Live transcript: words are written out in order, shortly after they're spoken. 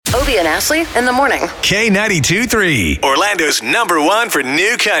Obie and Ashley in the morning. K92.3, Orlando's #1 for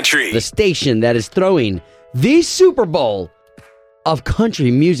new country. The station that is throwing the Super Bowl of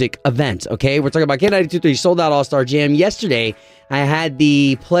country music events, okay? We're talking about K92.3 Sold Out All-Star Jam. Yesterday, I had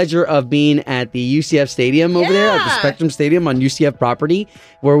the pleasure of being at the UCF Stadium over there, at the Spectrum Stadium on UCF property,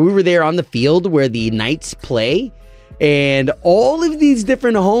 where we were there on the field where the Knights play. And all of these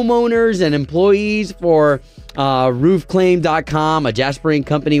different homeowners and employees for roofclaim.com, a Jaspering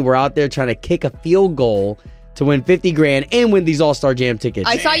company, were out there trying to kick a field goal to win $50,000 and win these All-Star Jam tickets.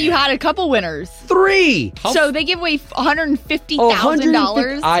 I saw you had a couple winners. 3! So they give away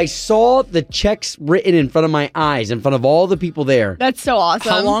 $150,000. I saw the checks written in front of my eyes, in front of all the people there. That's so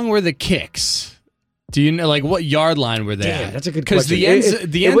awesome. How long were the kicks? Do you know, like, what yard line were they Damn, at? that's a good Because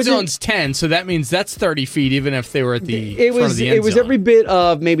question. the end zone's 10, so that means that's 30 feet, even if they were at the front of the end zone. It was every bit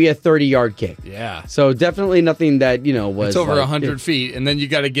of maybe a 30-yard kick. Yeah. So definitely nothing that, was... It's over like, 100 feet, and then you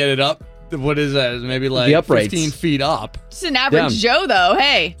got to get it up. What is that? Maybe like The uprights. 15 feet up. Just an average Joe, though.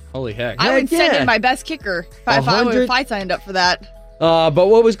 Hey, Holy heck. I would send yeah. in my best kicker if I signed up for that. But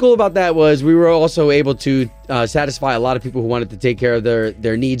what was cool about that was we were also able to satisfy a lot of people who wanted to take care of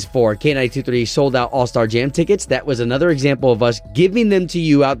their needs for K92.3 Sold Out All-Star Jam tickets. That was another example of us giving them to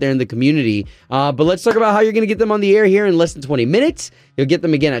you out there in the community. But let's talk about how you're going to get them on the air here in less than 20 minutes. You'll get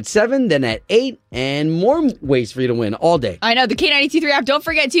them again at 7, then at 8, and more ways for you to win all day. I know, the K92.3 app. Don't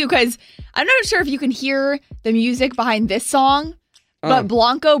forget, too, because I'm not sure if you can hear the music behind this song, but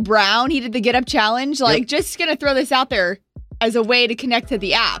Blanco Brown, he did the Get Up Challenge. Like, just going to throw this out there as a way to connect to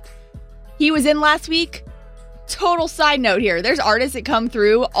the app. He was in last week. Total side note here. There's artists that come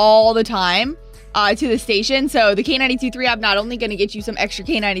through all the time to the station. So the K92.3 app not only going to get you some extra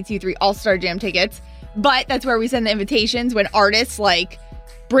K92.3 All-Star Jam tickets, but that's where we send the invitations when artists like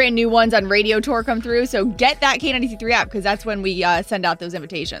brand new ones on Radio Tour come through. So get that K92.3 app because that's when we send out those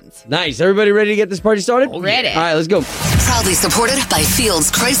invitations. Nice. Everybody ready to get this party started? Ready. All right, let's go. Proudly supported by Fields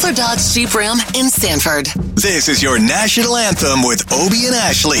Chrysler Dodge Jeep Ram in Sanford. This is your national anthem with Obie and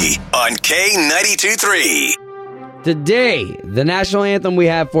Ashley on K92.3. Today, the national anthem we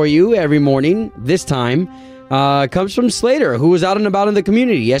have for you every morning, this time, comes from Slater, who was out and about in the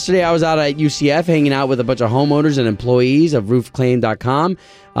community. Yesterday, I was out at UCF hanging out with a bunch of homeowners and employees of roofclaim.com.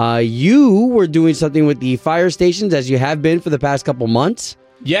 You were doing something with the fire stations, as you have been for the past couple months.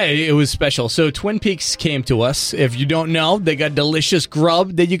 Yeah, it was special. So Twin Peaks came to us. If you don't know, they got delicious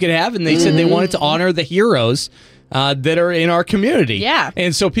grub that you could have, and they said they wanted to honor the heroes that are in our community. Yeah.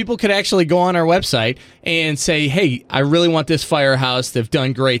 And so people could actually go on our website and say, hey, I really want this firehouse. They've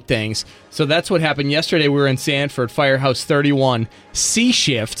done great things. So that's what happened yesterday. We were in Sanford, Firehouse 31, C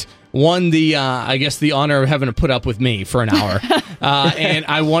Shift. Won the, I guess, the honor of having to put up with me for an hour. And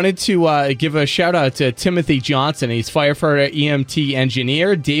I wanted to give a shout out to Timothy Johnson. He's firefighter EMT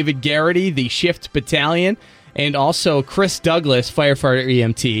engineer. David Garrity, the Shift Battalion. And also Chris Douglas, firefighter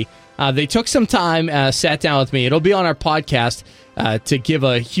EMT. They took some time, sat down with me. It'll be on our podcast to give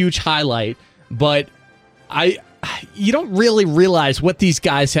a huge highlight. But you don't really realize what these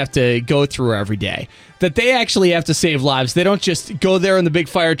guys have to go through every day. That they actually have to save lives. They don't just go there in the big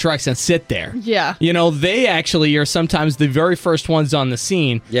fire trucks and sit there. Yeah. You know, they actually are sometimes the very first ones on the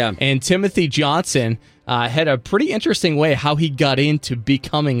scene. Yeah. And Timothy Johnson had a pretty interesting way how he got into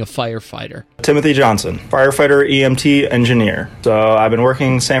becoming a firefighter. Timothy Johnson, firefighter EMT engineer. So I've been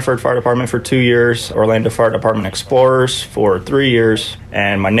working Sanford Fire Department for 2 years, Orlando Fire Department Explorers for 3 years,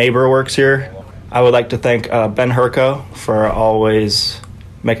 and my neighbor works here. I would like to thank Ben Herco for always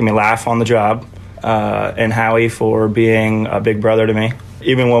making me laugh on the job, and Howie for being a big brother to me.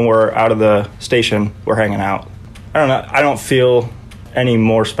 Even when we're out of the station, we're hanging out. I don't know, I don't feel any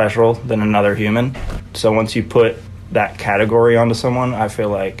more special than another human. So once you put that category onto someone, I feel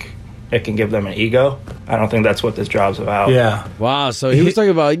like it can give them an ego. I don't think that's what this job's about. Yeah. Wow, so he was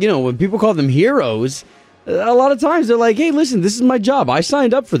talking about, when people call them heroes, a lot of times they're like, hey, listen, this is my job. I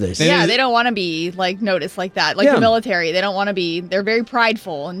signed up for this. Yeah, they don't want to be noticed like that. Like the military, they don't want to be. They're very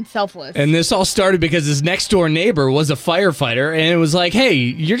prideful and selfless. And this all started because his next door neighbor was a firefighter, and it was like, hey,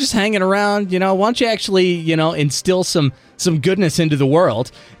 you're just hanging around, why don't you actually, instill some goodness into the world?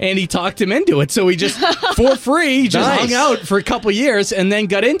 And he talked him into it. So he just, for free, hung out for a couple years and then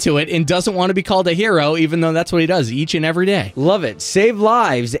got into it and doesn't want to be called a hero, even though that's what he does each and every day. Love it. Save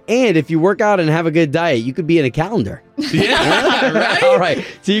lives. And if you work out and have a good diet, you could be in a calendar. Yeah, right? All right.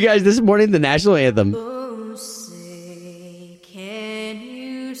 See you guys this morning, the national anthem. Oh, say, can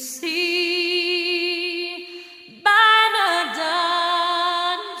you see by the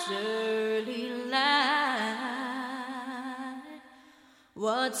dawn's early light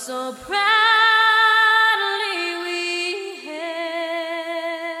what so proudly we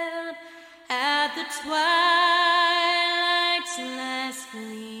hailed twilight's last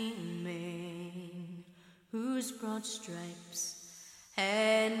gleaming, whose broad stripes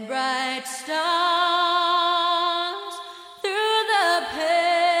and bright stars through the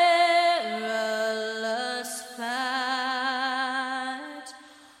perilous fight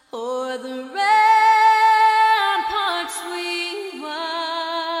o'er the ramparts we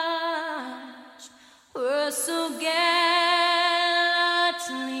watched were so gallantly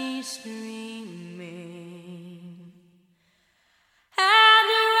streaming, and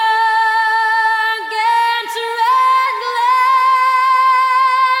the rugged red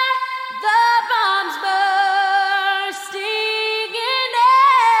glare, the bombs bursting in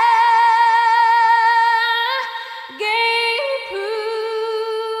air, gave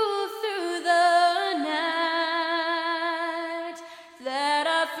proof through the night that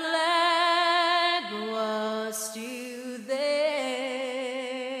our flag was still there.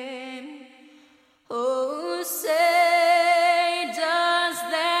 Oh, say does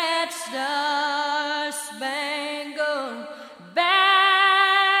that star-spangled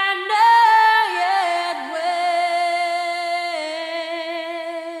banner yet wave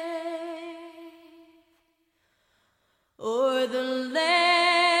o'er the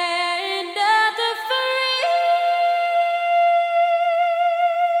land of the free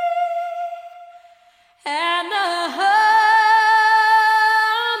and the home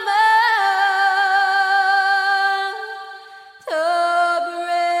of the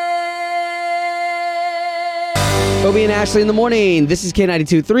brave. Obie and Ashley in the morning. This is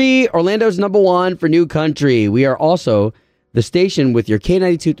K92.3, Orlando's number one for new country. We are also the station with your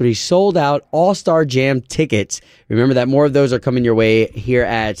K92.3 sold out All-Star Jam tickets. Remember that more of those are coming your way here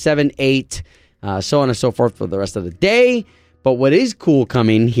at 7, 8, so on and so forth for the rest of the day. But what is cool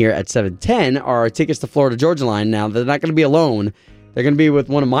coming here at 7:10 are tickets to Florida Georgia Line. Now, they're not going to be alone. They're going to be with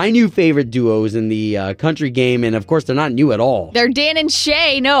one of my new favorite duos in the country game. And, of course, they're not new at all. They're Dan and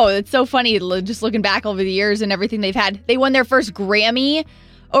Shay. No, it's so funny just looking back over the years and everything they've had. They won their first Grammy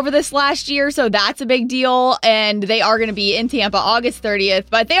over this last year, so that's a big deal. And they are going to be in Tampa August 30th.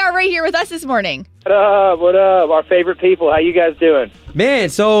 But they are right here with us this morning. What up? What up? Our favorite people. How you guys doing? Man,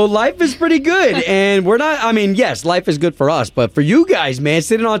 so life is pretty good. And we're not, I mean, yes, life is good for us. But for you guys, man,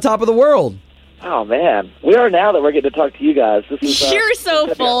 sitting on top of the world. Oh, man. We are now that we're getting to talk to you guys. This is, You're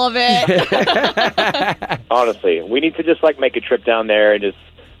so full of it. honestly, we need to just, make a trip down there and just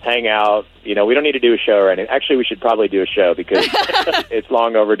hang out. You know, we don't need to do a show or anything. Actually, we should probably do a show because it's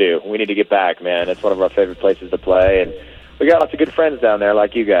long overdue. We need to get back, man. It's one of our favorite places to play, and we got lots of good friends down there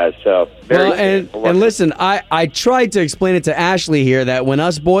like you guys. So, and listen, I tried to explain it to Ashley here that when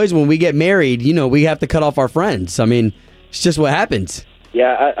us boys, when we get married, we have to cut off our friends. I mean, it's just what happens.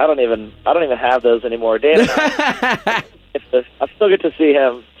 Yeah, I don't even have those anymore. Dan and I still get to see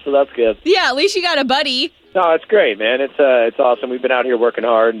him, so that's good. Yeah, at least you got a buddy. No, it's great, man. It's awesome. We've been out here working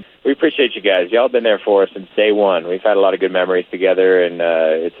hard. We appreciate you guys. Y'all have been there for us since day one. We've had a lot of good memories together, and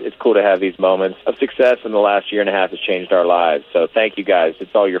it's cool to have these moments of success. In the last year and a half has changed our lives. So thank you guys.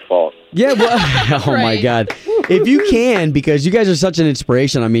 It's all your fault. Yeah, well, oh my God. If you can, because you guys are such an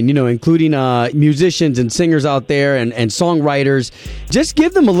inspiration, I mean, including musicians and singers out there and songwriters, just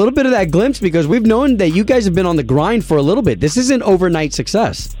give them a little bit of that glimpse because we've known that you guys have been on the grind for a little bit. This isn't overnight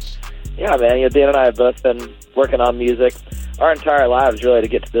success. Yeah, man. Dan and I have both been working on music our entire lives, really, to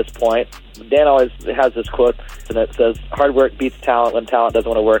get to this point. Dan always has this quote, and it says, hard work beats talent when talent doesn't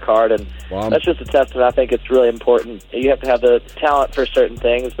want to work hard, and that's just a testament. I think it's really important. You have to have the talent for certain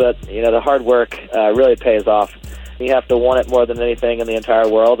things, but, the hard work really pays off. You have to want it more than anything in the entire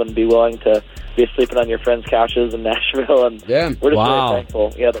world and be willing to be sleeping on your friends' couches in Nashville, and we're just really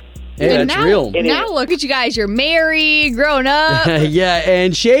thankful. Yeah, yeah, that's real. Now look at you guys. You're married, grown up. Yeah,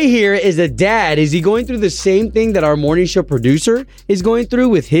 and Shay here is a dad. Is he going through the same thing that our morning show producer is going through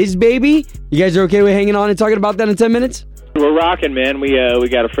with his baby? You guys are okay with hanging on and talking about that in 10 minutes? We're rocking, man. We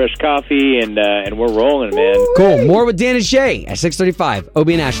got a fresh coffee, and we're rolling, man. Cool. More with Dan and Shay at 6:35.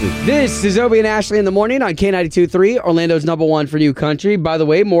 Obie and Ashley. This is Obie and Ashley in the morning on K92.3, Orlando's number one for new country. By the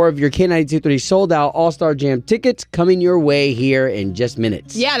way, more of your K92.3 sold out All-Star Jam tickets coming your way here in just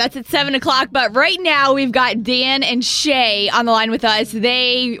minutes. Yeah, that's at 7 o'clock. But right now, we've got Dan and Shay on the line with us.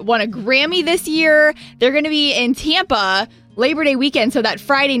 They won a Grammy this year. They're going to be in Tampa Labor Day weekend, so that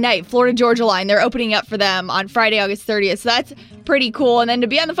Friday night, Florida Georgia Line, they're opening up for them on Friday, August 30th. So that's pretty cool. And then to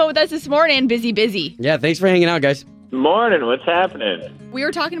be on the phone with us this morning, busy. Yeah, thanks for hanging out, guys. Morning. What's happening? We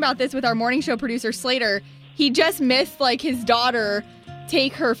were talking about this with our morning show producer, Slater. He just missed, his daughter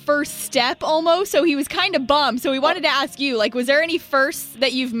take her first step almost, so he was kind of bummed. So we wanted to ask you, was there any firsts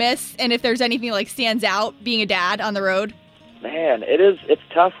that you've missed, and if there's anything, stands out being a dad on the road? Man, it's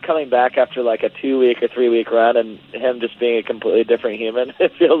tough coming back after like a 2-week or 3-week run and him just being a completely different human.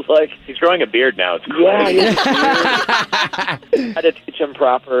 It feels like he's growing a beard now. It's cool. Yeah, I had to teach him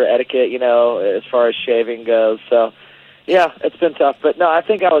proper etiquette, as far as shaving goes. So, yeah, it's been tough. But no, I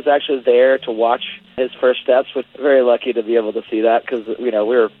think I was actually there to watch his first steps. Was very lucky to be able to see that because we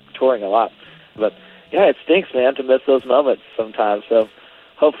were touring a lot. But yeah, it stinks, man, to miss those moments sometimes. So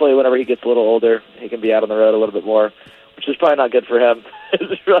hopefully, whenever he gets a little older, he can be out on the road a little bit more. Which is probably not good for him.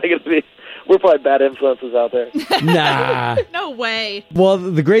 It's really going to be. We're probably bad influences out there. Nah. No way. Well,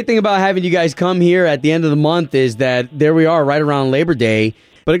 the great thing about having you guys come here at the end of the month is that there we are right around Labor Day.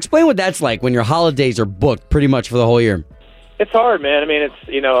 But explain what that's like when your holidays are booked pretty much for the whole year. It's hard, man. I mean, it's,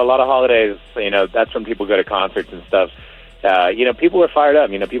 a lot of holidays, that's when people go to concerts and stuff. People are fired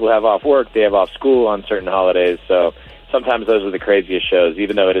up. People have off work. They have off school on certain holidays. So sometimes those are the craziest shows,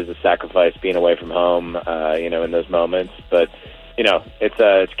 even though it is a sacrifice being away from home, in those moments. But,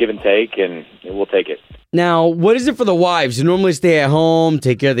 it's give and take, and we'll take it. Now, what is it for the wives who normally stay at home,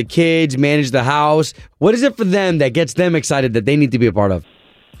 take care of the kids, manage the house? What is it for them that gets them excited that they need to be a part of?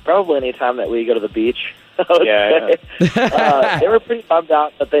 Probably any time that we go to the beach. Yeah. They were pretty bummed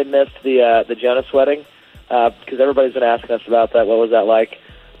out that they missed the Jonas wedding because everybody's been asking us about that. What was that like?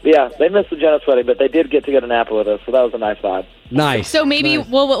 But yeah, they missed the Jonas wedding, but they did get to go to Napa with us, so that was a nice vibe. Nice. So maybe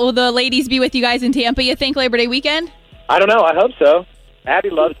will the ladies be with you guys in Tampa, you think, Labor Day weekend? I don't know. I hope so. Abby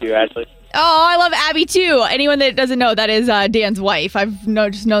loves you, Ashley. Oh, I love Abby, too. Anyone that doesn't know, that is Dan's wife. I've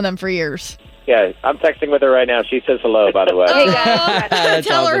just known them for years. Yeah, I'm texting with her right now. She says hello, by the way. Hey, guys.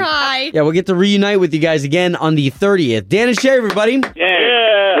 Tell her awesome. hi. Yeah, we'll get to reunite with you guys again on the 30th. Dan and Shay, everybody.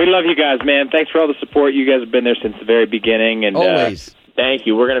 Yeah. We love you guys, man. Thanks for all the support. You guys have been there since the very beginning. And Always. Thank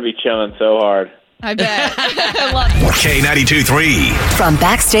you. We're going to be chilling so hard. I bet. I love it. K92.3. From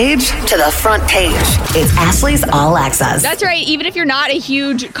backstage to the front page, it's Ashley's All Access. That's right. Even if you're not a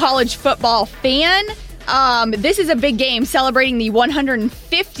huge college football fan, this is a big game celebrating the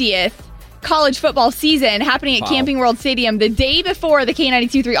 150th college football season happening at Camping World Stadium the day before the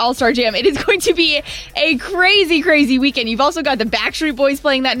K92.3 All-Star Jam. It is going to be a crazy, crazy weekend. You've also got the Backstreet Boys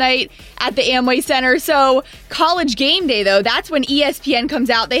playing that night at the Amway Center. So College Game Day, though, that's when ESPN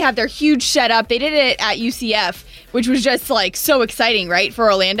comes out. They have their huge setup. They did it at UCF, which was just like so exciting, right, for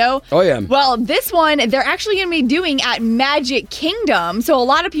Orlando? Oh, yeah. Well, this one, they're actually going to be doing at Magic Kingdom. So a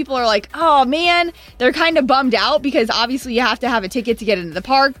lot of people are like, oh, man, they're kind of bummed out because obviously you have to have a ticket to get into the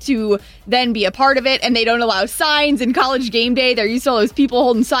park to then be a part of it, and they don't allow signs in College Game Day. They're used to all those people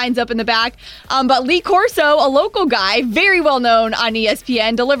holding signs up in the back. But Lee Corso, a local guy, very well known on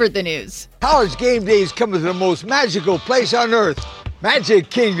ESPN, delivered the news. College Game Day is coming to the most magical place on earth, Magic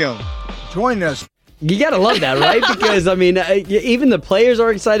Kingdom. Join us. You got to love that, right? Because, I mean, even the players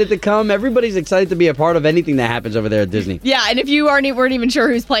are excited to come. Everybody's excited to be a part of anything that happens over there at Disney. Yeah, and if you weren't even sure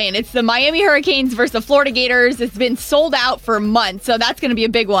who's playing, it's the Miami Hurricanes versus the Florida Gators. It's been sold out for months, so that's going to be a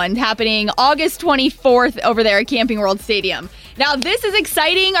big one happening August 24th over there at Camping World Stadium. Now, this is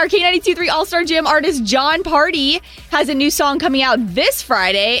exciting. Our K92.3 All-Star Jam artist John Party has a new song coming out this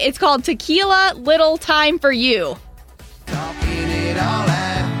Friday. It's called Tequila Little Time for You. Talking it all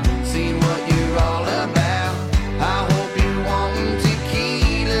out, seeing what you're all about. I hope you want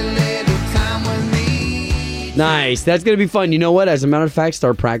tequila, little time with me. Nice. That's going to be fun. You know what? As a matter of fact,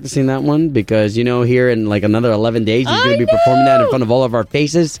 start practicing that one because, here in like another 11 days, he's going to be performing that in front of all of our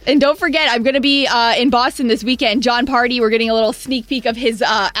faces. And don't forget, I'm going to be in Boston this weekend. John Party, we're getting a little sneak peek of his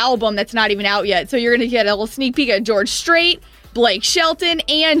album that's not even out yet. So you're going to get a little sneak peek of George Strait, Blake Shelton,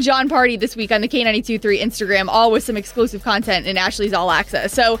 and John Party this week on the K92.3 Instagram, all with some exclusive content in Ashley's All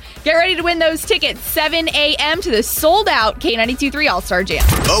Access. So get ready to win those tickets, 7 a.m. to the sold-out K92.3 All-Star Jam.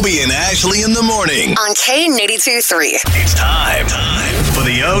 Obie and Ashley in the morning. On K92.3. It's time for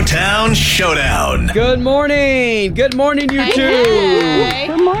the O-Town Showdown. Good morning. Good morning, you two. Hey.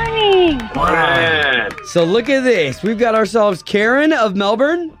 Good morning. So look at this. We've got ourselves Karen of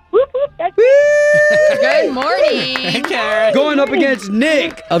Melbourne. Whoop, whoop, that's Good morning. Hey, Karen. Going up against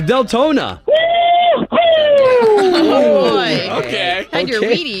Nick of Deltona. Oh, boy. Okay. Had your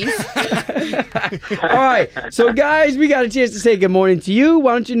Okay. Wheaties. All right. So, guys, we got a chance to say good morning to you.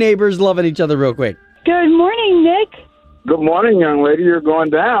 Why don't you neighbors loving each other real quick? Good morning, Nick. Good morning, young lady. You're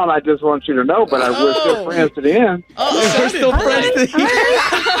going down. I just want you to know, but we're still friends to the end. We're still friends to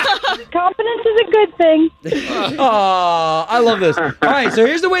the Confidence is a good thing. Oh, I love this. All right, so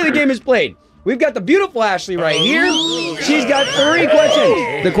here's the way the game is played. We've got the beautiful Ashley right here. She's got 3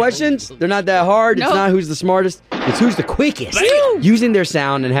 questions. The questions, they're not that hard. It's not who's the smartest. It's who's the quickest. Using their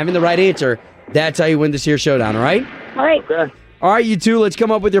sound and having the right answer, that's how you win this here showdown, all right? All right. Okay. All right, you two, let's come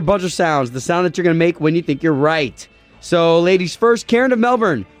up with your buzzer sounds. The sound that you're going to make when you think you're right. So, ladies first, Karen of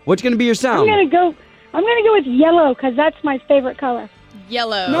Melbourne. What's going to be your I'm sound? gonna go with yellow because that's my favorite color.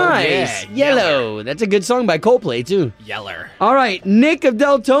 Yellow. Nice. Yellow. That's a good song by Coldplay, too. Yeller. All right, Nick of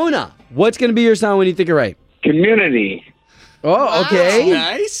Deltona. What's going to be your sound when you think it right? Community. Oh, okay.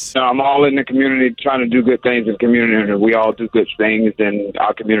 Nice. I'm all in the community, trying to do good things in the community, and we all do good things, and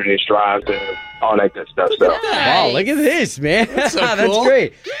our community strives and all that good stuff. So, Wow, look at this, man. That's so That's cool.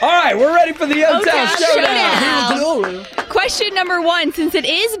 great. All right, we're ready for the O-Town O-Town Showdown. Question number 1. Since it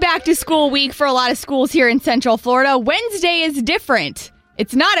is back to school week for a lot of schools here in Central Florida, Wednesday is different.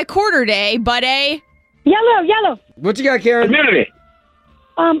 It's not a quarter day, but a... Yellow. What you got, Karen? community.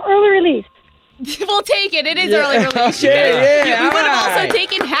 Early release. We'll take it. It is early release. Okay, we yeah, would have all right. also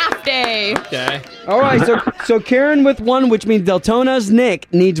taken half day. Okay. All right, so Karen with 1, which means Deltona's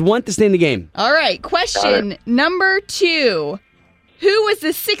Nick needs 1 to stay in the game. All right. Question number 2. Who was the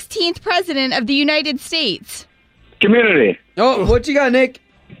 16th president of the United States? Community. Oh, what you got, Nick?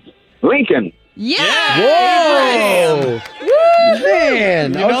 Lincoln. Yeah. Whoa!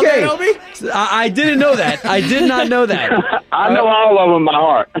 Man, You know okay. that, Obi? I didn't know that. I did not know that. I know all of them by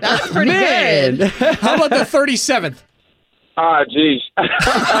heart. That's pretty Man. good. How about the 37th? Ah, jeez.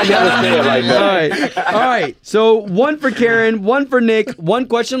 I never say it like that. All right. So 1 for Karen, 1 for Nick, 1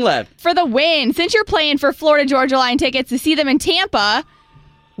 question left. For the win, since you're playing for Florida Georgia Line tickets to see them in Tampa,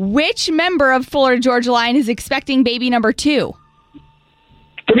 which member of Florida Georgia Line is expecting baby number 2?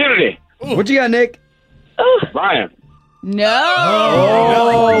 Community. What you got, Nick? Brian. No.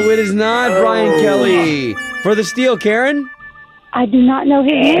 Oh, it is not Brian Kelly. For the steal, Karen? I do not know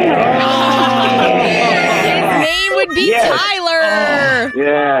his name. His name would be Tyler.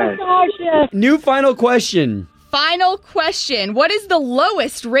 Yeah. Gosh, yes. New final question. Final question. What is the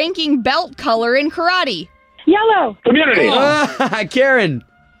lowest ranking belt color in karate? Yellow. Community. Karen.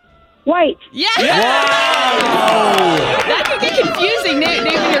 White. Yeah. That could get confusing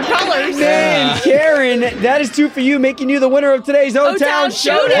naming your colors. Man, Karen, that is 2 for you, making you the winner of today's O-Town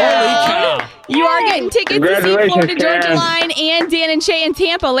Showdown. You are getting tickets to see Congratulations, Florida Georgia Karen. Line and Dan and Shay in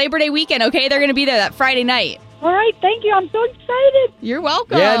Tampa Labor Day weekend, okay? They're going to be there that Friday night. All right, thank you. I'm so excited. You're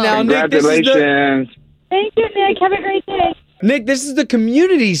welcome. Yeah, now, Nick, Congratulations. Thank you, Nick. Have a great day. Nick, this is the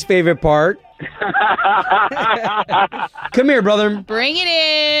community's favorite part. Come here, brother. Bring it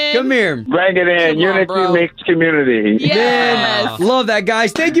in. Come here. Bring it in. Come on, Unity bro. makes community. Yes. Man, love that,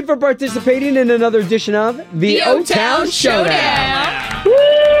 guys. Thank you for participating in another edition of the O-Town Showdown.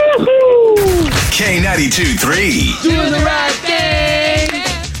 K92-3. Doing the right thing.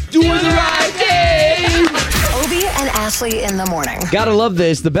 Doing the right thing. Obie and Ashley in the morning. Gotta love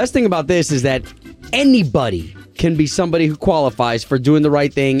this. The best thing about this is that anybody can be somebody who qualifies for doing the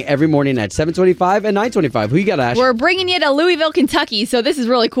right thing every morning at 7:25 and 9:25. Who you got, Ash? We're bringing you to Louisville, Kentucky. So this is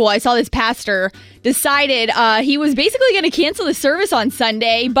really cool. I saw this pastor decided he was basically going to cancel the service on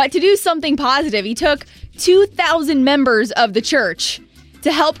Sunday, but to do something positive, he took 2,000 members of the church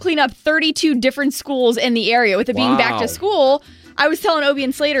to help clean up 32 different schools in the area. With it being back Wow. to school, I was telling Obie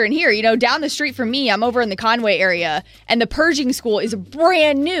and Slater in here, down the street from me, I'm over in the Conway area, and the Pershing School is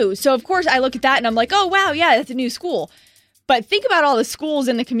brand new. So, of course, I look at that and I'm like, oh, wow, yeah, that's a new school. But think about all the schools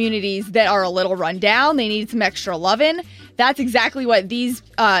in the communities that are a little run down. They need some extra loving. That's exactly what this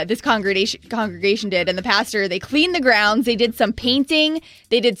congregation did. And the pastor, they cleaned the grounds. They did some painting.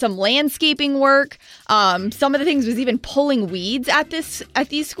 They did some landscaping work. Some of the things was even pulling weeds at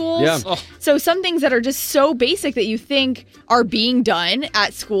these schools. Yeah. Oh. So some things that are just so basic that you think are being done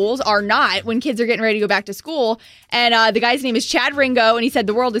at schools are not when kids are getting ready to go back to school. And the guy's name is Chad Ringo, and he said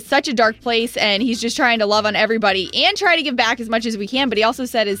the world is such a dark place, and he's just trying to love on everybody and try to give back as much as we can. But he also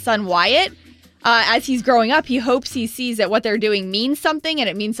said his son Wyatt, as he's growing up, he hopes he sees that what they're doing means something, and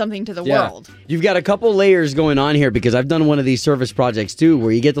it means something to the world. You've got a couple layers going on here because I've done one of these service projects too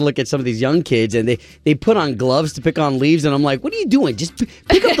where you get to look at some of these young kids and they put on gloves to pick on leaves, and I'm like, what are you doing? Just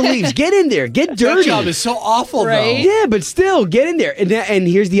pick up the leaves. Get in there. Get dirty. That job is so awful, Right? though. Yeah, but still, get in there. And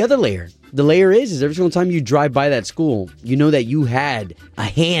here's the other layer. The layer is every single time you drive by that school, you know that you had a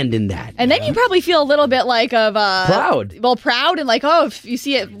hand in that. And then you probably feel a little bit like Proud. Well, proud and like, oh, if you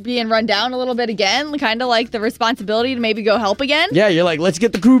see it being run down a little bit again, kind of like the responsibility to maybe go help again. Yeah, you're like, let's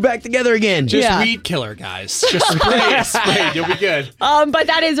get the crew back together again. Just Yeah. weed killer, guys. Just spray. You'll be good. But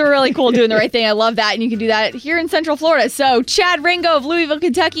that is a really cool doing the right thing. I love that. And you can do that here in Central Florida. So Chad Ringo of Louisville,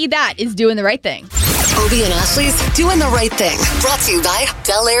 Kentucky, that is doing the right thing. Obie and Ashley's Doing the Right Thing. Brought to you by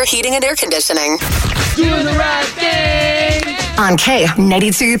Bel Air Heating and Air Conditioning. Doing the right thing. On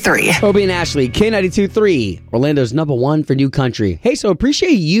K92.3. Obie and Ashley, K92.3, Orlando's #1 for new country. Hey, so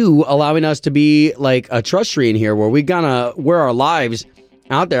appreciate you allowing us to be like a trust tree in here where we gonna wear our lives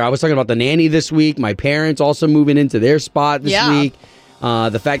out there. I was talking about the nanny this week. My parents also moving into their spot this week.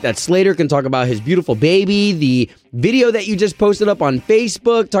 The fact that Slater can talk about his beautiful baby. The video that you just posted up on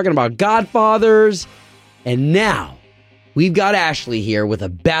Facebook talking about Godfathers. And now we've got Ashley here with a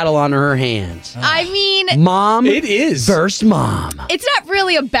battle on her hands. I mean, Mom It is. versus mom. it's not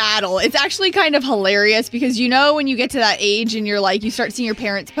really a battle. It's actually kind of hilarious because when you get to that age and you're like, you start seeing your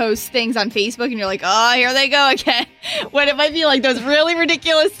parents post things on Facebook and you're like, oh, here they go again. When it might be like those really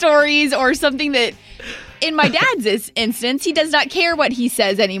ridiculous stories or something that, in my dad's instance, he does not care what he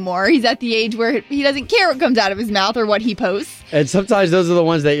says anymore. He's at the age where he doesn't care what comes out of his mouth or what he posts. And sometimes those are the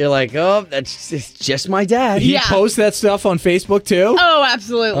ones that you're like, oh, it's just my dad. He posts that stuff on Facebook too? Oh,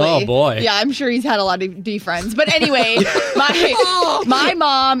 absolutely. Oh, boy. Yeah, I'm sure he's had a lot of D-friends. But anyway, my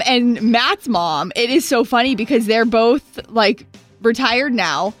mom and Matt's mom, it is so funny because they're both, like, retired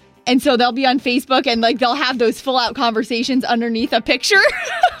now. And so they'll be on Facebook and, like, they'll have those full-out conversations underneath a picture.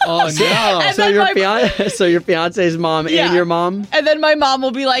 Oh, no. So your fiance's mom and your mom? And then my mom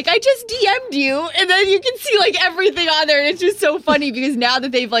will be like, I just DM'd you. And then you can see, like, everything on there. And it's just so funny because now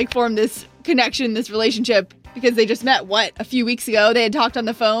that they've, like, formed this connection, this relationship, because they just met, a few weeks ago. They had talked on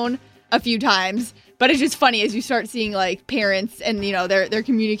the phone a few times. But it's just funny as you start seeing, like, parents and, they're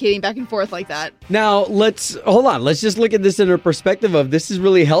communicating back and forth like that. Now, let's just look at this in a perspective of this is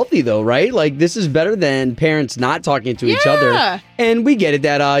really healthy, though, right? Like, this is better than parents not talking to each other. And we get it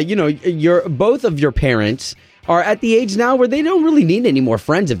that, both of your parents are at the age now where they don't really need any more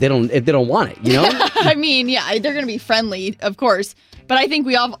friends if they don't want it, I mean, yeah, they're going to be friendly, of course. But I think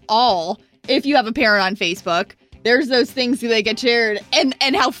we all, if you have a parent on Facebook, there's those things that get shared,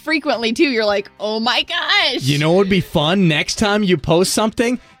 and how frequently, too, you're like, oh, my gosh. You know what would be fun? Next time you post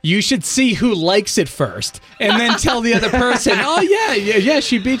something, you should see who likes it first, and then tell the other person, oh, yeah,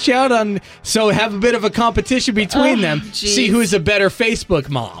 she beat you out on... So have a bit of a competition between them. Geez. See who's a better Facebook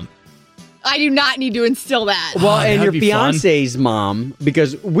mom. I do not need to instill that. Well, and your fiance's mom,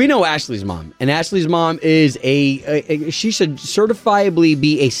 because we know Ashley's mom, and Ashley's mom is she should certifiably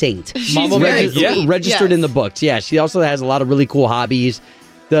be a saint. She's very sweet. Registered in the books. Yeah, she also has a lot of really cool hobbies.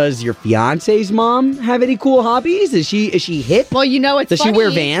 Does your fiance's mom have any cool hobbies? Is she hip? Well, it's Does funny. she wear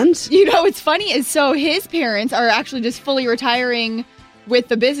Vans? What's funny is his parents are actually just fully retiring with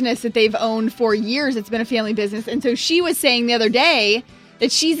the business that they've owned for years. It's been a family business. And so she was saying the other day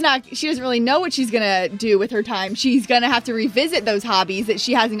that she doesn't really know what she's going to do with her time. She's going to have to revisit those hobbies that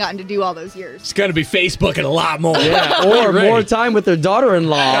she hasn't gotten to do all those years. It's going to be Facebooking a lot more. Yeah, or more time with her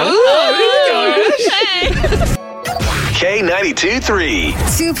daughter-in-law.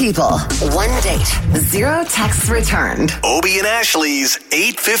 K92-3. Two people, one date, 0 texts returned. Obie and Ashley's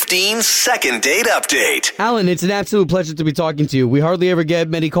 8:15 second date update. Alan, it's an absolute pleasure to be talking to you. We hardly ever get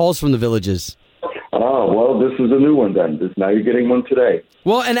many calls from the Villages. Oh, well, this is a new one then. Now you're getting one today.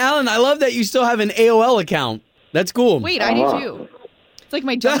 Well, and Alan, I love that you still have an AOL account. That's cool. Wait, I do too. It's like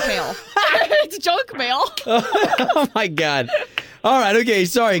my junk mail. It's junk mail. Oh, my God. All right, okay,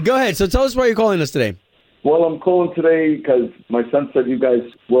 sorry. Go ahead. So tell us why you're calling us today. Well, I'm calling today because my son said you guys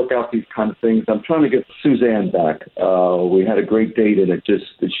work out these kind of things. I'm trying to get Suzanne back. We had a great date, and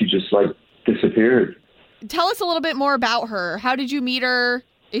she just disappeared. Tell us a little bit more about her. How did you meet her?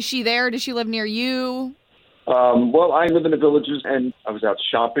 Is she there? Does she live near you? Well, I live in the Villages, and I was out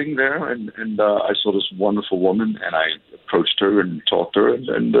shopping there, and I saw this wonderful woman, and I approached her and talked to her,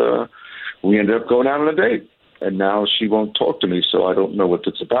 and we ended up going out on a date. And now she won't talk to me, so I don't know what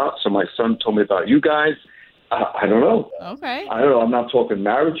it's about. So my son told me about you guys. I don't know. Okay. I don't know. I'm not talking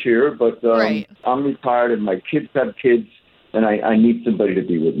marriage here, but right. I'm retired, and my kids have kids, and I need somebody to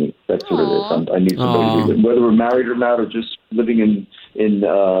be with me. That's what it is. I need somebody to be with me. Whether we're married or not, or just living in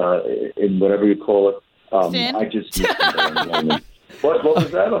whatever you call it. Sin? I just need somebody. What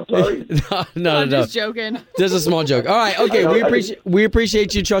was that? I'm sorry. No. I'm just joking. Just a small joke. All right, okay. We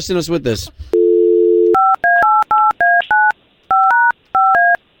appreciate you trusting us with this.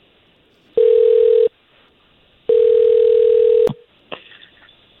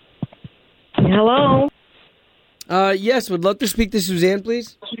 Hello. Yes, would love to speak to Suzanne,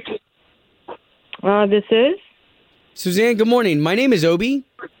 please. This is Suzanne. Good morning. My name is Obie.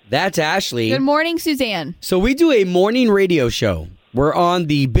 That's Ashley. Good morning, Suzanne. So we do a morning radio show. We're on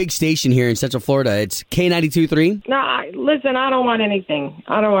the big station here in Central Florida. It's K92.3. no. Listen, I don't want anything.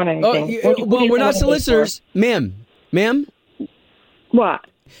 Well, we're not solicitors, ma'am. What?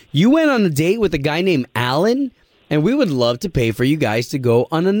 You went on a date with a guy named Alan, and we would love to pay for you guys to go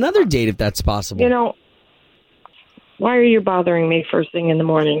on another date if that's possible. Why are you bothering me first thing in the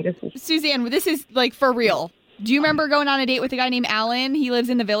morning? Suzanne, this is like for real. Do you remember going on a date with a guy named Alan? He lives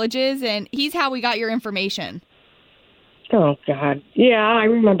in the Villages, and he's how we got your information. Oh, God. Yeah, I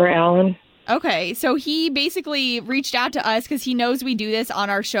remember Alan. Okay, so he basically reached out to us because he knows we do this on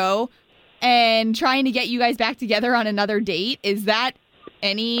our show and trying to get you guys back together on another date. Is that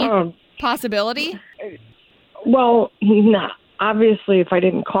any possibility? Well, not. Obviously, if I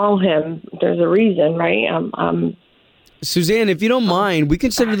didn't call him, there's a reason, right? Suzanne, if you don't mind, we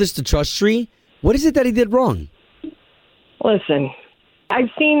consider this the trust tree. What is it that he did wrong? Listen, I've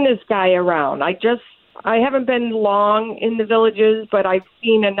seen this guy around. I haven't been long in the Villages, but I've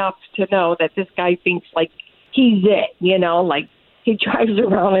seen enough to know that this guy thinks like he's it, like he drives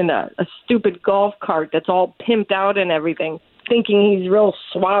around in a stupid golf cart that's all pimped out and everything, thinking he's real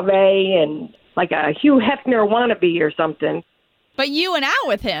suave and like a Hugh Hefner wannabe or something. But you went out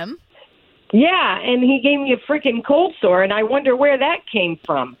with him. Yeah, and he gave me a freaking cold sore, and I wonder where that came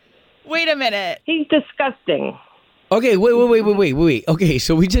from. Wait a minute. He's disgusting. Okay, wait. Okay,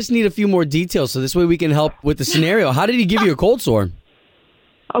 so we just need a few more details so this way we can help with the scenario. How did he give you a cold sore?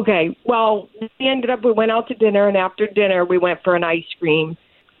 Okay, well, we went out to dinner, and after dinner, we went for an ice cream.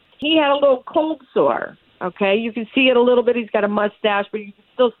 He had a little cold sore, okay? You can see it a little bit. He's got a mustache, but you can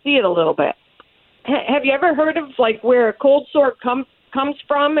still see it a little bit. Have you ever heard of, like, where a cold sore comes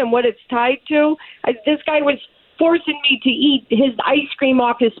from and what it's tied to? This guy was forcing me to eat his ice cream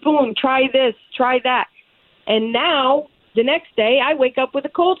off his spoon. Try this, try that. And now, the next day, I wake up with a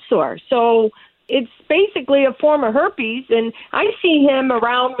cold sore. So it's basically a form of herpes. And I see him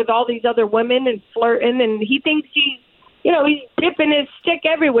around with all these other women and flirting, and he thinks he's dipping his stick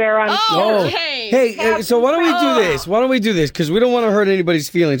everywhere. Hey, so why don't we do this? Because we don't want to hurt anybody's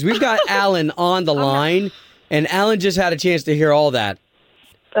feelings. We've got Alan on the line, and Alan just had a chance to hear all that.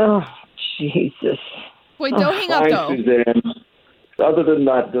 Oh, Jesus. Wait, don't hang up, though. Suzanne. Other than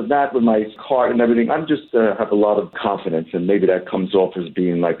that with my card and everything, I'm just have a lot of confidence, and maybe that comes off as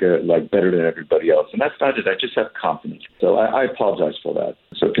being like better than everybody else, and that's not it. I just have confidence, so I apologize for that.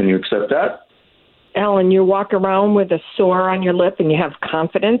 So can you accept that? Alan, you walk around with a sore on your lip and you have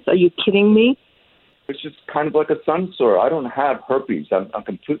confidence? Are you kidding me? It's just kind of like a sun sore. I don't have herpes. I'm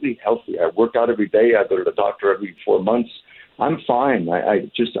completely healthy. I work out every day. I go to the doctor every 4 months. I'm fine.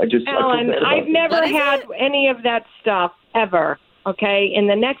 I just. Alan, I've never had any of that stuff ever. Okay, and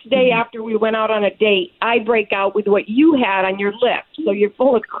the next day after we went out on a date, I break out with what you had on your lip. So you're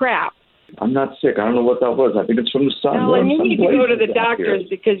full of crap. I'm not sick. I don't know what that was. I think it's from the sun. Alan, you need to go to the doctors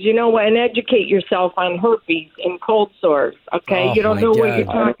because you know what, and educate yourself on herpes and cold sores. Okay, you don't know what you're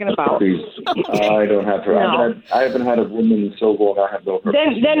talking about. I don't have her. No. I haven't had a woman so long. I have no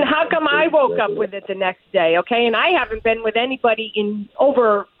herpes. Then how come I woke up with it the next day? Okay, and I haven't been with anybody in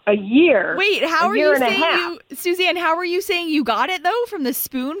over a year. Wait, Suzanne? How are you saying you got it though? From the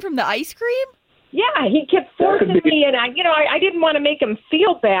spoon, from the ice cream? Yeah, he kept forcing me, and I didn't want to make him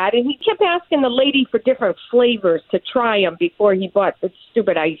feel bad, and he kept asking the lady for different flavors to try them before he bought the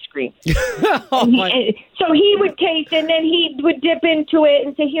stupid ice cream. So he would taste, and then he would dip into it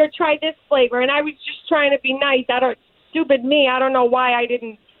and say, "Here, try this flavor." And I was just trying to be nice. Stupid me. I don't know why I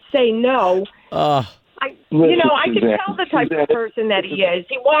didn't say no. I can tell the type of person that he is.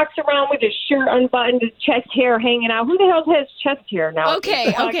 He walks around with his shirt unbuttoned, his chest hair hanging out. Who the hell has chest hair now?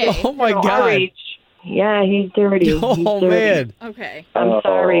 Okay. Oh, my God. Our age. Yeah, he's dirty. Man. Okay. I'm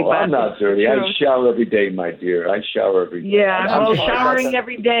sorry, but I'm not dirty. I shower every day, my dear. I shower every day. Yeah, showering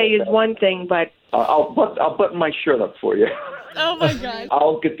every day is one thing, but I'll button my shirt up for you. Oh my God.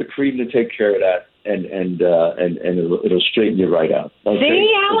 I'll get the cream to take care of that, and it'll straighten you right out. Okay?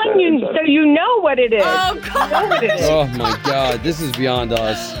 See, Alan, so you know what it is. Oh God. You know what it is. Oh my God, this is beyond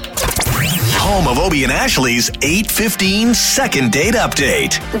us. Home of Obie and Ashley's 8:15 second date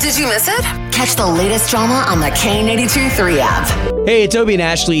update. Did you miss it? Catch the latest drama on the K82.3 app. Hey, it's Obie and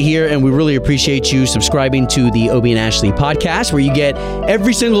Ashley here, and we really appreciate you subscribing to the Obie and Ashley podcast, where you get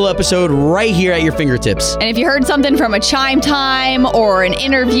every single episode right here at your fingertips. And if you heard something from a Chime Time or an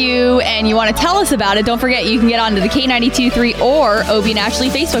interview and you want to tell us about it, don't forget you can get onto the K92.3 or Obie and Ashley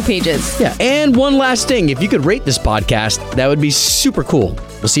Facebook pages. Yeah, and one last thing, if you could rate this podcast, that would be super cool.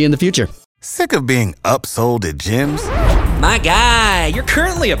 We'll see you in the future. Sick of being upsold at gyms? My guy, you're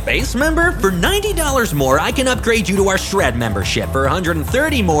currently a base member? For $90 more, I can upgrade you to our Shred membership. For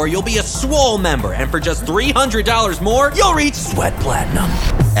 $130 more, you'll be a Swole member. And for just $300 more, you'll reach Sweat Platinum.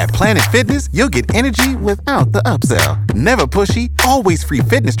 At Planet Fitness, you'll get energy without the upsell. Never pushy, always free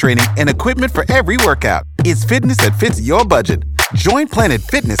fitness training and equipment for every workout. It's fitness that fits your budget. Join Planet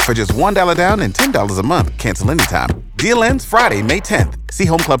Fitness for just $1 down and $10 a month. Cancel anytime. Deal ends Friday, May 10th. See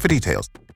Home Club for details.